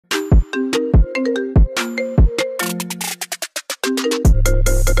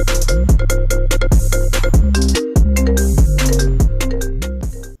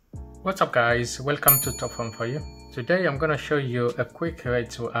guys, welcome to Top Phone for You. Today I'm going to show you a quick way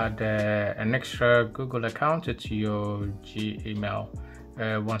to add an extra Google account to your Gmail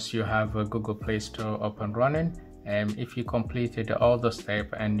once you have a Google Play Store up and running. If you completed all the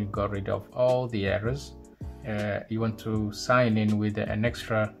steps and you got rid of all the errors, you want to sign in with an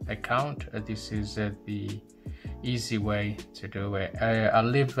extra account. This is the easy way to do it. I'll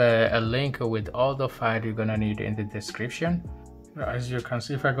leave a link with all the files you're gonna need in the description. As you can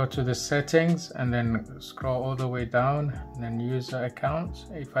see, if I go to the settings and then scroll all the way down, then user accounts,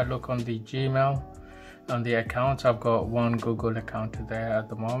 if I look on the Gmail, on the account, I've got one Google account there at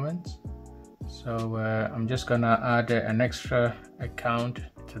the moment. So I'm just gonna add an extra account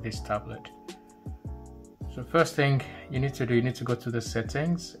to this tablet. So first thing you need to do, you need to go to the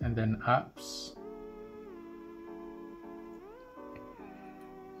settings and then apps,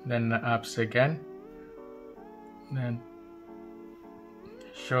 then apps again, then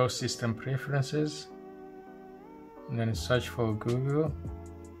show system preferences, and then search for Google,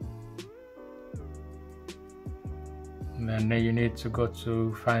 and then you need to go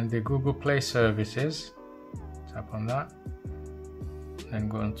to find the Google Play services, tap on that, then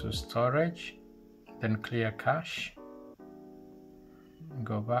go into storage, then clear cache,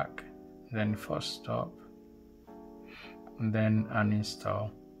 go back, then force stop, and then uninstall.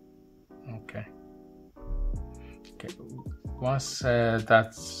 Okay. Once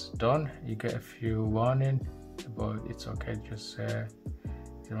that's done, you get a few warning, but it's okay, just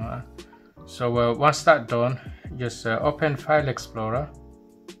so once that's done, just open File Explorer,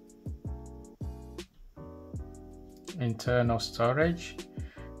 internal storage.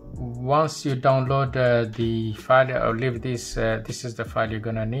 Once you download the file, I'll leave this, this is the file you're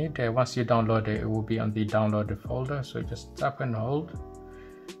gonna need. Once you download it, it will be on the downloaded folder, so just tap and hold,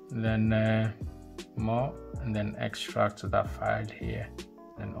 and then more, and then extract that file here,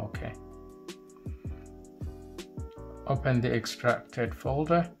 then okay. Open the extracted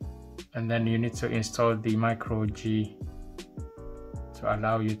folder, and then you need to install the micro G to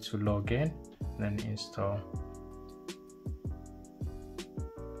allow you to log in, then install.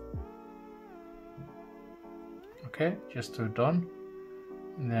 Okay, just do done,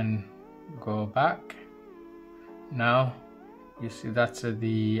 and then go back. Now you see that's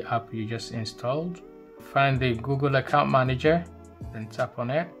the app you just installed. Find the Google Account Manager, then tap on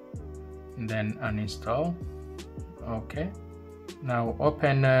it, and then uninstall. Okay, now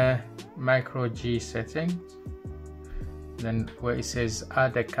open micro G settings, then where it says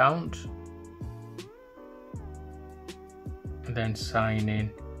add account, and then sign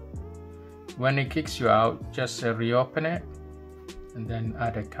in. When it kicks you out, just reopen it, and then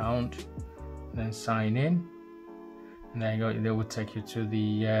add account, then sign in, and then they will take you to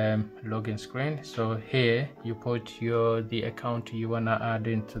the login screen. So here you put the account you want to add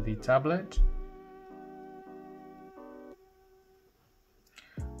into the tablet.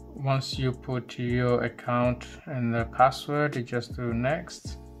 Once you put your account and the password, you just do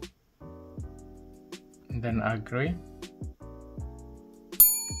next, and then agree.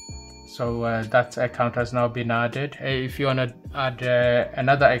 So that account has now been added. If you want to add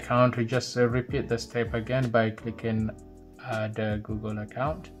another account, you just repeat the step again by clicking add a Google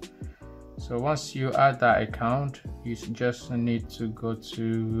account. So once you add that account, you just need to go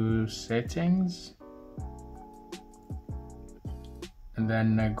to settings, and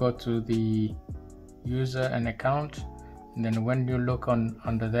then go to the user and account, and then when you look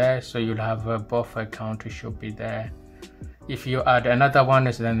under there, so you'll have both accounts should be there. If you add another one,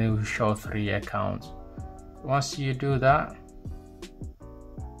 then it will show 3 accounts. Once you do that,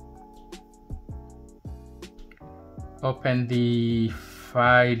 open the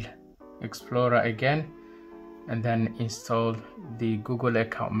File Explorer again, and then install the Google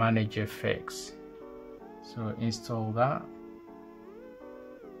Account Manager fix. So install that,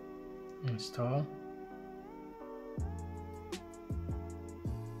 install.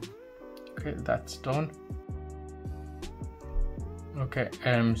 Okay, that's done. Okay,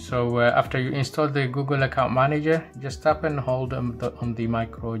 so after you install the Google Account Manager, just tap and hold on the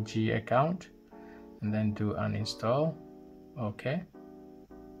micro G account, and then do uninstall. Okay,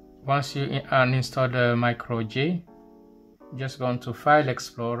 once you uninstall the micro G, just go into File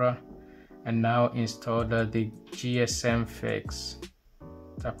Explorer, and now install the GSM fix.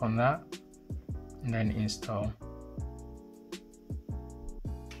 Tap on that, and then install,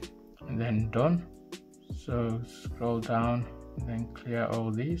 and then done. So scroll down, then clear all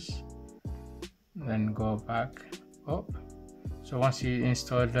these, then go back up. So once you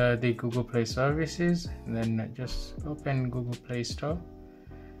install the Google Play services, then just open Google Play Store,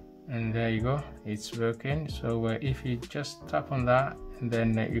 and there you go, it's working. So if you just tap on that, and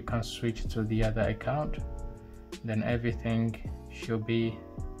then you can switch to the other account. Then everything should be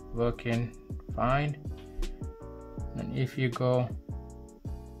working fine. And if you go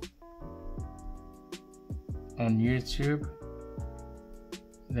on YouTube,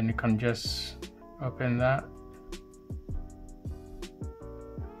 then you can just open that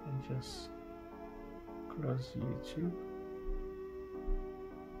and just close YouTube,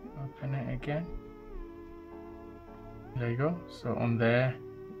 open it again. There you go. So on there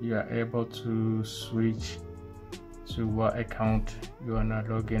you are able to switch to what account you want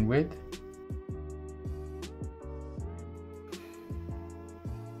to log in with.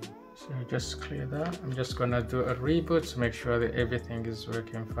 So just clear that. I'm just gonna do a reboot to make sure that everything is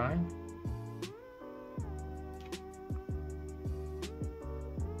working fine.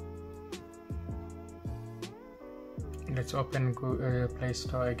 Let's open Google Play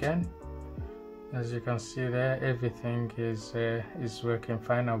Store again. As you can see there, everything is working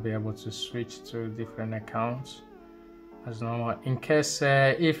fine. I'll be able to switch to different accounts as normal. In case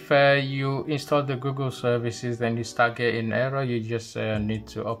if you install the Google services, then you start getting error, you just need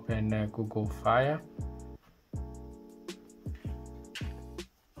to open Google Fire.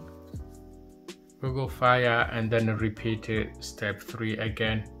 Google Fire, and then repeat it, step 3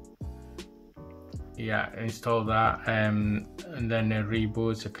 again. Yeah, install that, and then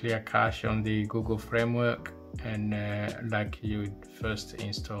reboot, a clear cache on the Google framework, and like you first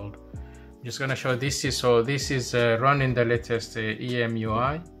installed. I'm just gonna show this is running the latest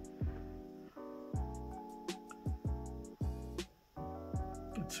EMUI.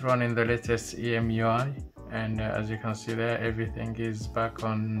 It's running the latest EMUI, and as you can see there, everything is back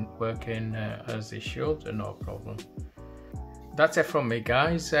on working as it should, no problem. That's it from me,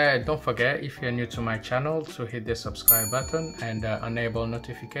 guys. Don't forget, if you're new to my channel, to hit the subscribe button and enable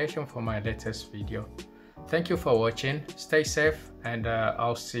notification for my latest video. Thank you for watching, stay safe, and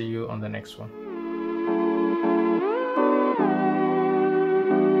I'll see you on the next one.